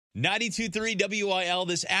92.3 WIL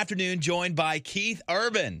this afternoon, joined by Keith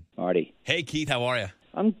Urban. Marty. Hey, Keith, how are you?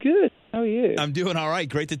 I'm good. How are you? I'm doing all right.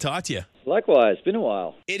 Great to talk to you. Likewise. Been a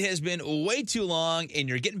while. It has been way too long, and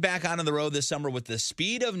you're getting back out on the road this summer with the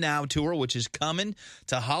Speed of Now tour, which is coming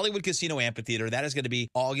to Hollywood Casino Amphitheater. That is going to be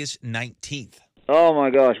August 19th. Oh, my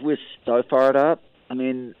gosh. We're so fired up. I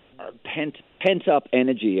mean, pent-up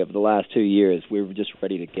energy of the last 2 years. We were just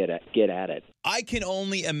ready to get at it. I can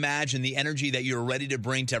only imagine the energy that you're ready to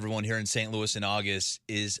bring to everyone here in St. Louis in August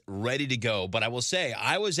is ready to go. But I will say,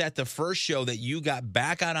 I was at the first show that you got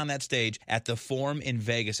back out on that stage at the Forum in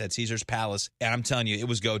Vegas at Caesars Palace. And I'm telling you, it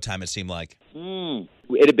was go time, it seemed like.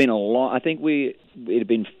 It had been a long, I think it had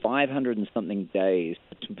been 500 and something days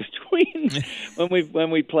between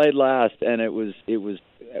when we played last, and it was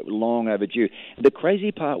long overdue. The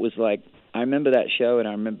crazy part was, like, I remember that show, and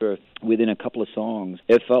I remember within a couple of songs,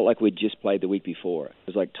 it felt like we'd just played the week before. It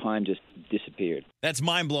was like time just disappeared. That's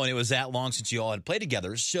mind-blowing. It was that long since you all had played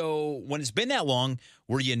together. So when it's been that long,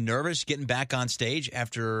 were you nervous getting back on stage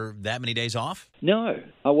after that many days off? No,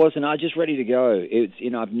 I wasn't. I was just ready to go. It's,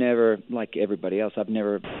 I've never, like everybody else, I've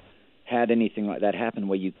never had anything like that happen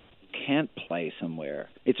where you can't play somewhere.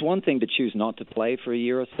 It's one thing to choose not to play for a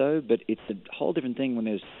year or so, but it's a whole different thing when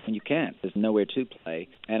you can't. There's nowhere to play.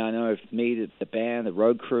 And I know me, the band, the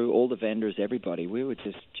road crew, all the vendors, everybody, we were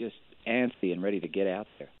just antsy and ready to get out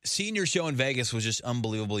there. Seeing your show in Vegas was just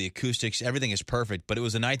unbelievable. The acoustics, everything is perfect. But it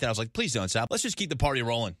was a night that I was like, please don't stop. Let's just keep the party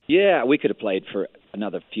rolling. Yeah, we could have played for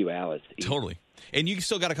another few hours. Totally. And you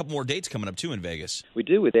still got a couple more dates coming up, too, in Vegas. We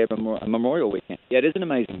do with their Memorial Weekend. Yeah, it is an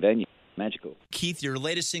amazing venue. Magical. Keith, your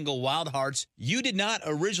latest single, Wild Hearts, you did not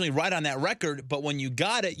originally write on that record, but when you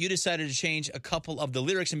got it, you decided to change a couple of the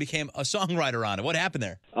lyrics and became a songwriter on it. What happened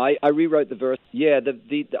there? I rewrote the verse. Yeah,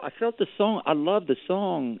 I felt the song. I love the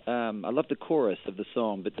song. I love the chorus of the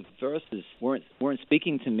song, but the verses weren't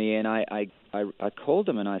speaking to me, and I called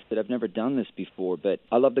them and I said, I've never done this before, but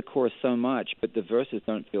I love the chorus so much, but the verses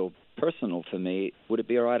don't feel personal for me. Would it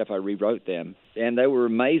be all right if I rewrote them? And they were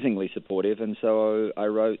amazingly supportive, and so I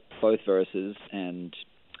wrote both verses and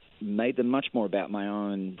made them much more about my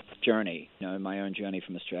own journey, my own journey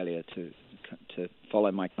from Australia to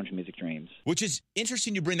follow my country music dreams. Which is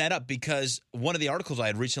interesting you bring that up, because one of the articles I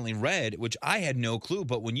had recently read, which I had no clue,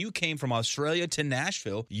 but when you came from Australia to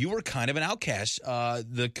Nashville, you were kind of an outcast.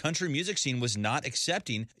 The country music scene was not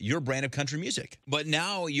accepting your brand of country music. But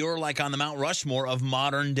now you're like on the Mount Rushmore of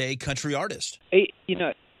modern-day country artists.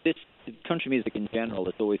 This country music in general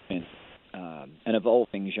has always been an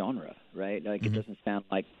evolving genre, right? Like, It doesn't sound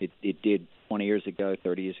like it did 20 years ago,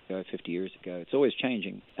 30 years ago, 50 years ago. It's always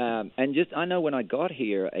changing. And I know when I got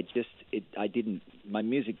here, my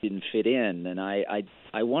music didn't fit in, and I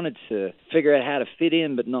wanted to figure out how to fit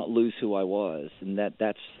in but not lose who I was, and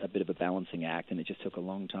that's a bit of a balancing act, and it just took a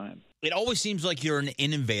long time. It always seems like you're an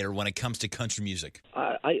innovator when it comes to country music.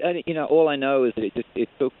 All I know is that it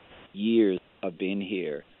took years of being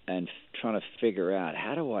here and trying to figure out,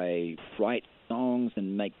 how do I write songs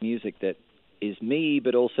and make music that is me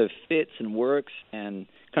but also fits and works. And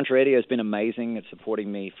country radio has been amazing. It's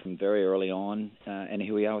supporting me from very early on, and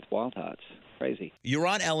here we are with Wild Hearts. Crazy. You were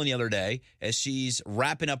on Ellen the other day as she's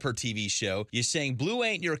wrapping up her TV show. You sang Blue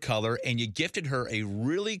Ain't Your Color, and you gifted her a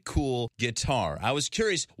really cool guitar. I was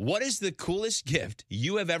curious, what is the coolest gift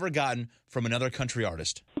you have ever gotten from another country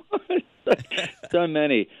artist? So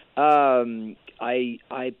many. I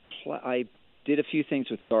did a few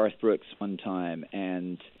things with Garth Brooks one time,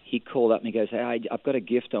 and he called up and he goes, hey, I've got a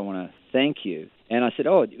gift. I want to thank you. And I said,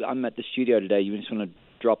 I'm at the studio today. You just want to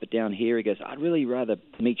drop it down here? He goes, I'd really rather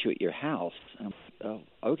meet you at your house. And I'm like,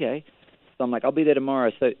 oh, okay. So I'm like, I'll be there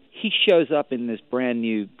tomorrow. So he shows up in this brand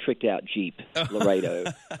new tricked out Jeep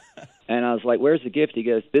Laredo. And I was like, where's the gift? He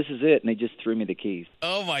goes, this is it. And he just threw me the keys.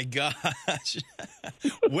 Oh, my gosh.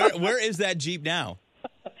 Where is that Jeep now?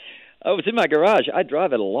 Oh, it's in my garage. I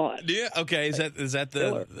drive it a lot. Yeah. Okay. Is that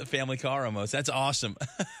the family car almost? That's awesome.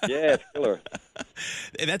 Yeah, it's killer.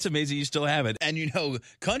 That's amazing you still have it. And,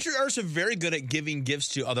 country artists are very good at giving gifts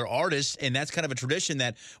to other artists, and that's kind of a tradition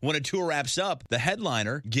that when a tour wraps up, the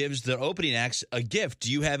headliner gives the opening acts a gift.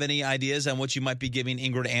 Do you have any ideas on what you might be giving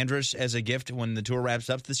Ingrid Andress as a gift when the tour wraps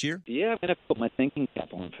up this year? Yeah, I'm going to put my thinking cap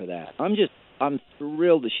on for that. I'm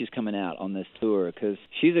thrilled that she's coming out on this tour because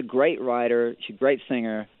she's a great writer, she's a great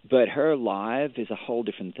singer, but her live is a whole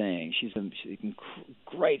different thing. She's a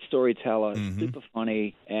great storyteller, super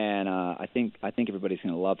funny, and I think everybody's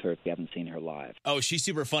going to love her if you haven't seen her live. Oh, she's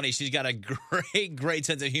super funny. She's got a great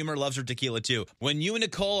sense of humor, loves her tequila too. When you and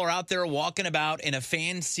Nicole are out there walking about and a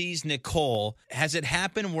fan sees Nicole, has it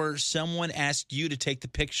happened where someone asked you to take the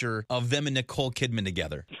picture of them and Nicole Kidman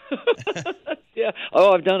together? Yeah.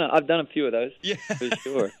 Oh, I've done a few of those. Yeah. For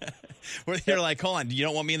sure. Where you're like, hold on, you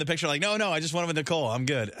don't want me in the picture? Like, no, I just want him with Nicole. I'm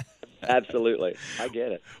good. Absolutely. I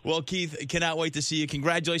get it. Well, Keith, cannot wait to see you.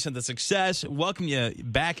 Congratulations on the success. Welcome you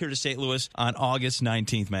back here to St. Louis on August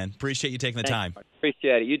 19th, man. Appreciate you taking the time.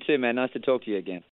 Appreciate it. You too, man. Nice to talk to you again.